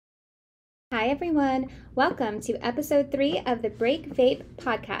Hi everyone, welcome to episode 3 of the Break Vape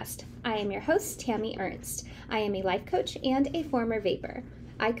podcast. I am your host, Tami Ernst. I am a life coach and a former vapor.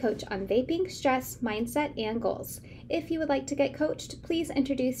 I coach on vaping, stress, mindset, and goals. If you would like to get coached, please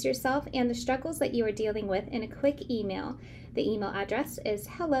introduce yourself and the struggles that you are dealing with in a quick email. The email address is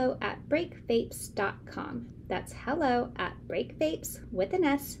hello@breakvapes.com. That's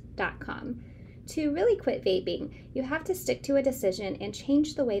hello@breakvapes.com. To really quit vaping, you have to stick to a decision and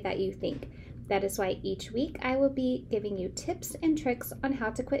change the way that you think. That is why each week I will be giving you tips and tricks on how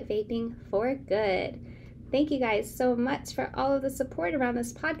to quit vaping for good. Thank you guys so much for all of the support around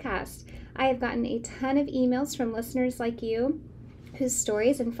this podcast. I have gotten a ton of emails from listeners like you whose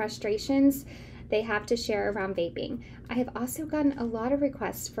stories and frustrations they have to share around vaping. I have also gotten a lot of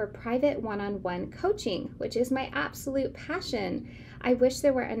requests for private one-on-one coaching, which is my absolute passion. I wish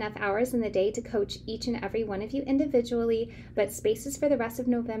there were enough hours in the day to coach each and every one of you individually, but spaces for the rest of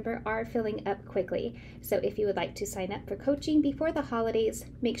November are filling up quickly. So if you would like to sign up for coaching before the holidays,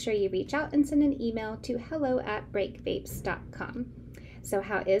 make sure you reach out and send an email to hello@breakvapes.com. So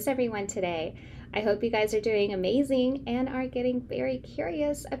how is everyone today? I hope you guys are doing amazing and are getting very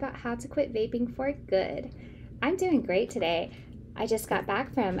curious about how to quit vaping for good. I'm doing great today. I just got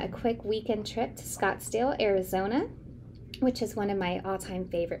back from a quick weekend trip to Scottsdale, Arizona, which is one of my all-time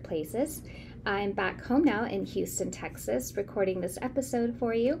favorite places. I'm back home now in Houston, Texas, recording this episode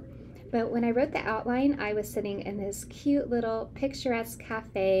for you. But when I wrote the outline, I was sitting in this cute little picturesque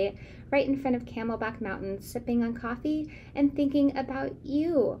cafe right in front of Camelback Mountain, sipping on coffee and thinking about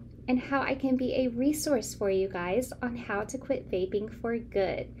you and how I can be a resource for you guys on how to quit vaping for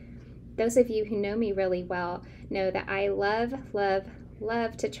good. Those of you who know me really well know that I love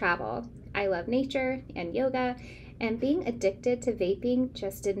to travel. I love nature and yoga, and being addicted to vaping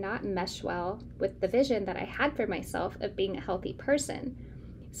just did not mesh well with the vision that I had for myself of being a healthy person.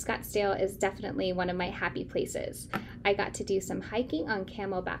 Scottsdale is definitely one of my happy places. I got to do some hiking on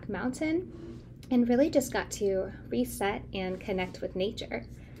Camelback Mountain and really just got to reset and connect with nature.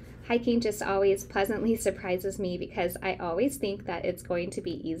 Hiking just always pleasantly surprises me because I always think that it's going to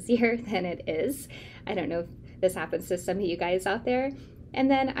be easier than it is. I don't know if this happens to some of you guys out there. And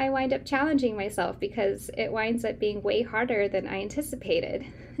then I wind up challenging myself because it winds up being way harder than I anticipated.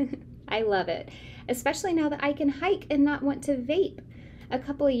 I love it, especially now that I can hike and not want to vape. A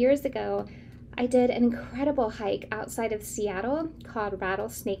couple of years ago, I did an incredible hike outside of Seattle called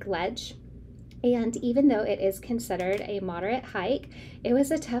Rattlesnake Ledge. And even though it is considered a moderate hike, it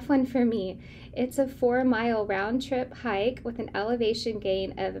was a tough one for me. It's a 4-mile round trip hike with an elevation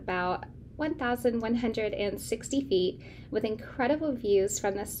gain of about 1,160 feet with incredible views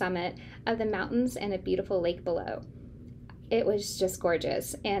from the summit of the mountains and a beautiful lake below. It was just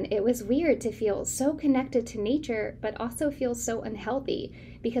gorgeous, and it was weird to feel so connected to nature but also feel so unhealthy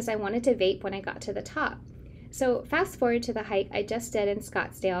because I wanted to vape when I got to the top. So fast forward to the hike I just did in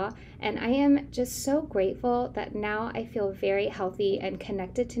Scottsdale, and I am just so grateful that now I feel very healthy and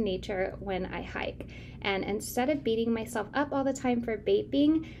connected to nature when I hike. And instead of beating myself up all the time for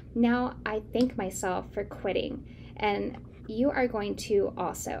vaping, now I thank myself for quitting. And you are going to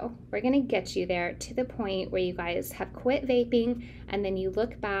also. We're going to get you there to the point where you guys have quit vaping and then you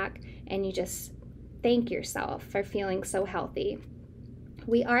look back and you just thank yourself for feeling so healthy.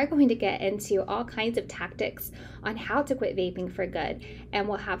 We are going to get into all kinds of tactics on how to quit vaping for good, and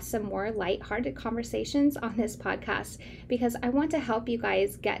we'll have some more lighthearted conversations on this podcast because I want to help you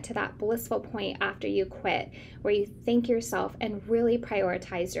guys get to that blissful point after you quit where you thank yourself and really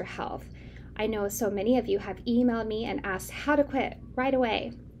prioritize your health. I know so many of you have emailed me and asked how to quit right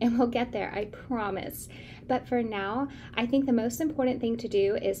away, and we'll get there, I promise. But for now, I think the most important thing to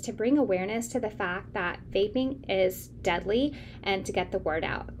do is to bring awareness to the fact that vaping is deadly and to get the word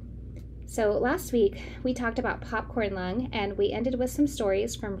out. So last week, we talked about popcorn lung, and we ended with some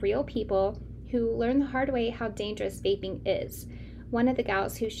stories from real people who learned the hard way how dangerous vaping is. One of the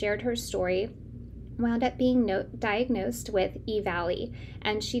gals who shared her story wound up being diagnosed with EVALI,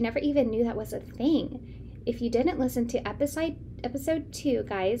 and she never even knew that was a thing. If you didn't listen to episode 2,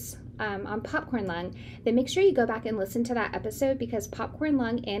 guys, on popcorn lung, then make sure you go back and listen to that episode because popcorn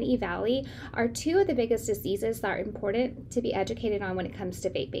lung and EVALI are 2 of the biggest diseases that are important to be educated on when it comes to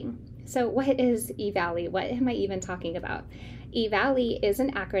vaping. So what is EVALI? What am I even talking about? EVALI is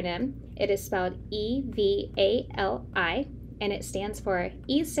an acronym. It is spelled EVALI, and it stands for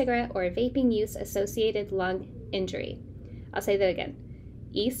e-cigarette or vaping use associated lung injury. I'll say that again.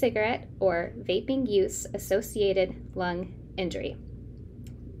 E-cigarette or vaping use associated lung injury.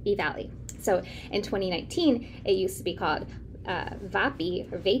 EVALI. So in 2019, it used to be called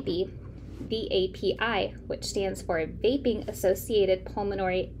Vape or Vapey, VAPI, which stands for Vaping Associated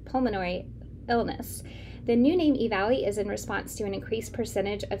Pulmonary illness. The new name EVALI is in response to an increased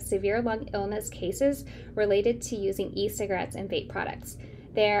percentage of severe lung illness cases related to using e-cigarettes and vape products.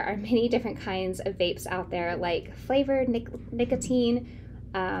 There are many different kinds of vapes out there, like flavored nicotine,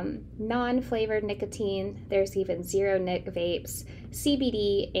 non-flavored nicotine. There's even zero-nic vapes,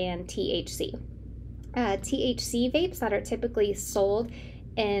 CBD, and THC. THC vapes that are typically sold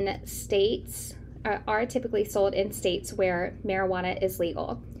in states where marijuana is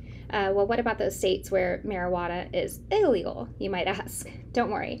legal. Well, what about those states where marijuana is illegal, you might ask?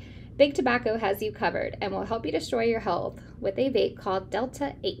 Don't worry. Big Tobacco has you covered and will help you destroy your health with a vape called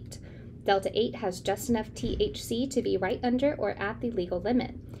Delta 8. Delta 8 has just enough THC to be right under or at the legal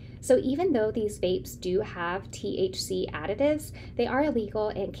limit. So even though these vapes do have THC additives, they are illegal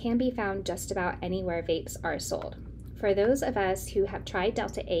and can be found just about anywhere vapes are sold. For those of us who have tried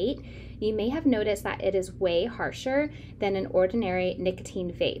Delta 8, you may have noticed that it is way harsher than an ordinary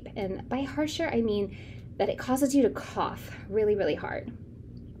nicotine vape. And by harsher, I mean that it causes you to cough really, really hard.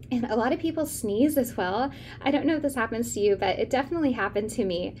 And a lot of people sneeze as well. I don't know if this happens to you, but it definitely happened to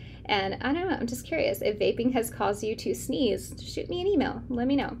me. And I don't know, I'm just curious if vaping has caused you to sneeze. Shoot me an email, let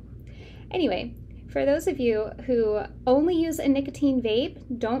me know. Anyway, for those of you who only use a nicotine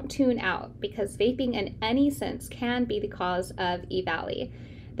vape, don't tune out, because vaping in any sense can be the cause of EVALI.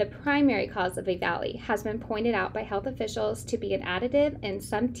 The primary cause of EVALI has been pointed out by health officials to be an additive in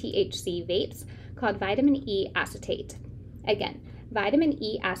some THC vapes called vitamin E acetate. Again, vitamin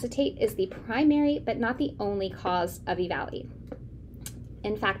E acetate is the primary but not the only cause of EVALI.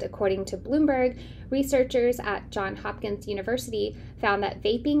 In fact, according to Bloomberg, researchers at Johns Hopkins University found that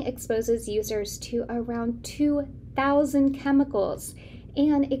vaping exposes users to around 2,000 chemicals.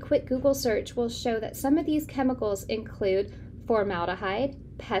 And a quick Google search will show that some of these chemicals include formaldehyde,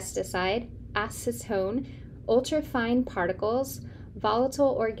 pesticide, acetone, ultrafine particles,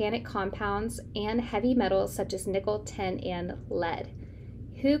 volatile organic compounds, and heavy metals such as nickel, tin, and lead.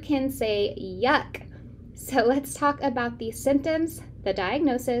 Who can say yuck? So let's talk about the symptoms, the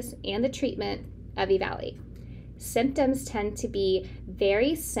diagnosis, and the treatment of EVALI. Symptoms tend to be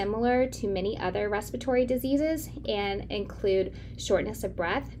very similar to many other respiratory diseases and include shortness of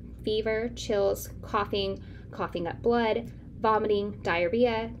breath, fever, chills, coughing, coughing up blood, vomiting,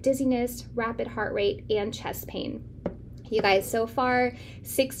 diarrhea, dizziness, rapid heart rate, and chest pain. You guys, so far,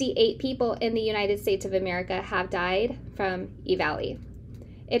 68 people in the United States of America have died from EVALI.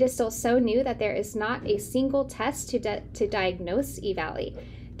 It is still so new that there is not a single test to diagnose EVALI.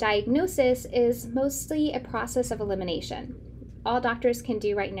 Diagnosis is mostly a process of elimination. All doctors can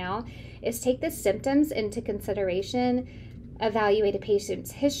do right now is take the symptoms into consideration, evaluate a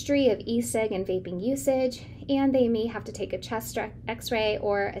patient's history of e-cig and vaping usage, and they may have to take a chest x-ray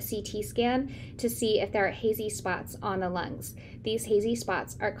or a CT scan to see if there are hazy spots on the lungs. These hazy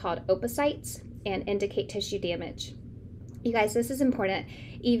spots are called opocytes and indicate tissue damage. You guys, this is important.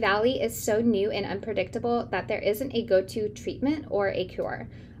 EVALI is so new and unpredictable that there isn't a go-to treatment or a cure.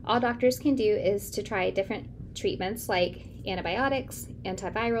 All doctors can do is to try different treatments like antibiotics,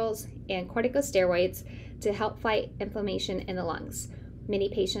 antivirals, and corticosteroids to help fight inflammation in the lungs. Many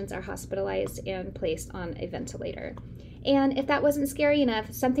patients are hospitalized and placed on a ventilator. And if that wasn't scary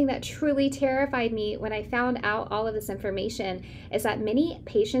enough, something that truly terrified me when I found out all of this information is that many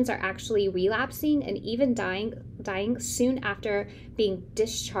patients are actually relapsing and even dying soon after being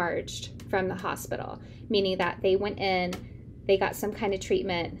discharged from the hospital, meaning that they went in, they got some kind of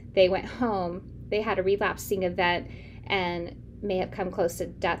treatment, they went home, they had a relapsing event, and may have come close to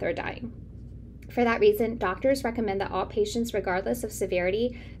death or dying. For that reason, doctors recommend that all patients, regardless of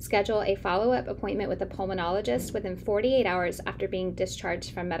severity, schedule a follow-up appointment with a pulmonologist within 48 hours after being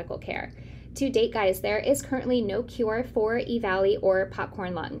discharged from medical care. To date, guys, there is currently no cure for EVALI or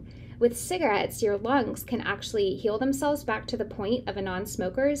popcorn lung. With cigarettes, your lungs can actually heal themselves back to the point of a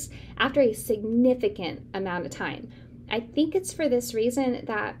non-smoker's after a significant amount of time. I think it's for this reason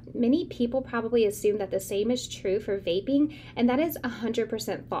that many people probably assume that the same is true for vaping, and that is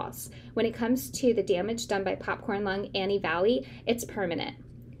 100% false. When it comes to the damage done by popcorn lung and EVALI, it's permanent.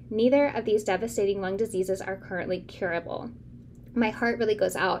 Neither of these devastating lung diseases are currently curable. My heart really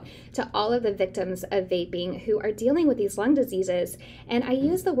goes out to all of the victims of vaping who are dealing with these lung diseases. And I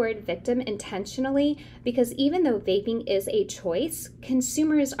use the word victim intentionally because even though vaping is a choice,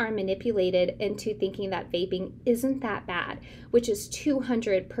 consumers are manipulated into thinking that vaping isn't that bad, which is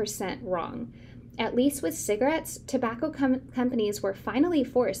 200% wrong. At least with cigarettes, tobacco companies were finally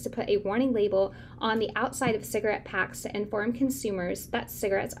forced to put a warning label on the outside of cigarette packs to inform consumers that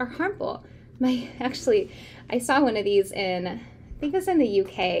cigarettes are harmful. I saw one of these I think it was in the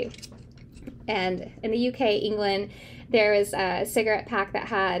UK. And in the UK, England, there was a cigarette pack that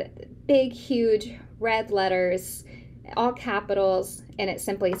had big, huge red letters, all capitals, and it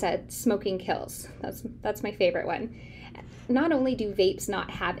simply said, "Smoking kills." That's my favorite one. Not only do vapes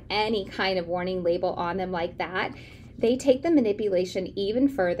not have any kind of warning label on them like that, they take the manipulation even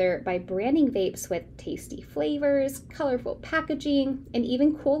further by branding vapes with tasty flavors, colorful packaging, and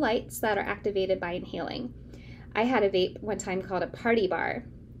even cool lights that are activated by inhaling. I had a vape one time called a party bar.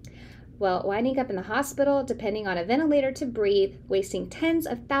 Well, winding up in the hospital, depending on a ventilator to breathe, wasting tens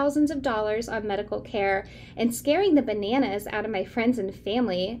of thousands of dollars on medical care, and scaring the bananas out of my friends and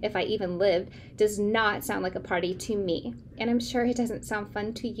family, if I even lived, does not sound like a party to me. And I'm sure it doesn't sound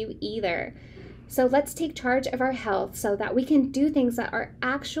fun to you either. So let's take charge of our health so that we can do things that are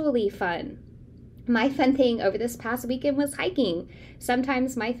actually fun. My fun thing over this past weekend was hiking.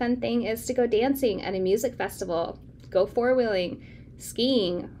 Sometimes my fun thing is to go dancing at a music festival, go four-wheeling,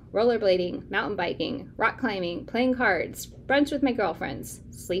 skiing, rollerblading, mountain biking, rock climbing, playing cards, brunch with my girlfriends,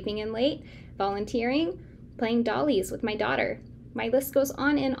 sleeping in late, volunteering, playing dollies with my daughter. My list goes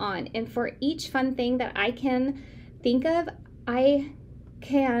on, and for each fun thing that I can think of, I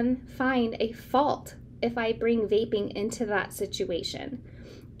can find a fault if I bring vaping into that situation.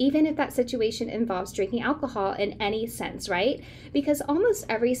 Even if that situation involves drinking alcohol in any sense, right? Because almost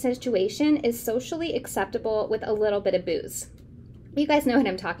every situation is socially acceptable with a little bit of booze. You guys know what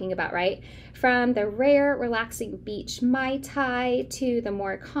I'm talking about, right? From the rare, relaxing beach Mai Tai to the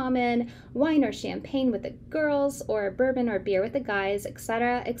more common wine or champagne with the girls, or bourbon or beer with the guys,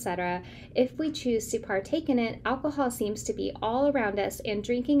 etc., etc. If we choose to partake in it, alcohol seems to be all around us, and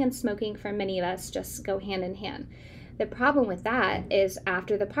drinking and smoking for many of us just go hand in hand. The problem with that is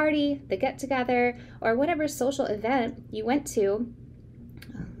after the party, the get-together, or whatever social event you went to,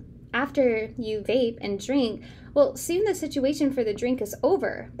 after you vape and drink, well, soon the situation for the drink is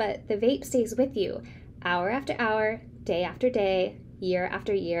over, but the vape stays with you hour after hour, day after day, year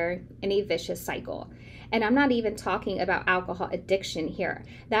after year, in a vicious cycle. And I'm not even talking about alcohol addiction here.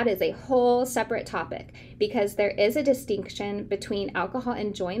 That is a whole separate topic, because there is a distinction between alcohol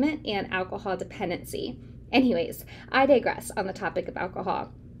enjoyment and alcohol dependency. Anyways, I digress on the topic of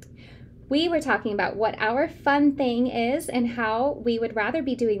alcohol. We were talking about what our fun thing is and how we would rather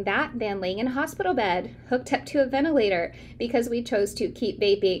be doing that than laying in a hospital bed, hooked up to a ventilator, because we chose to keep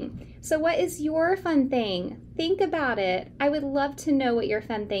vaping. So what is your fun thing? Think about it. I would love to know what your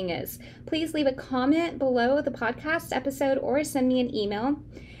fun thing is. Please leave a comment below the podcast episode or send me an email.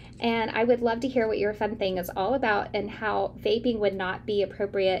 And I would love to hear what your fun thing is all about and how vaping would not be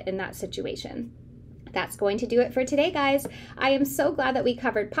appropriate in that situation. That's going to do it for today, guys. I am so glad that we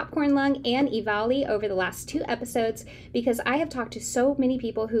covered popcorn lung and EVALI over the last 2 episodes, because I have talked to so many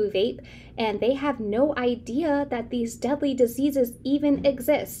people who vape and they have no idea that these deadly diseases even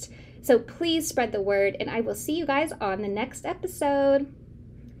exist. So please spread the word, and I will see you guys on the next episode.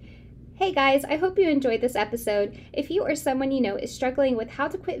 Hey guys, I hope you enjoyed this episode. If you or someone you know is struggling with how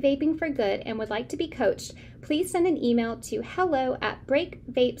to quit vaping for good and would like to be coached, please send an email to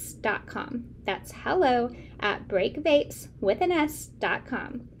hello@breakvapes.com. That's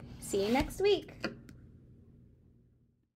hello@breakvapes.com. See you next week.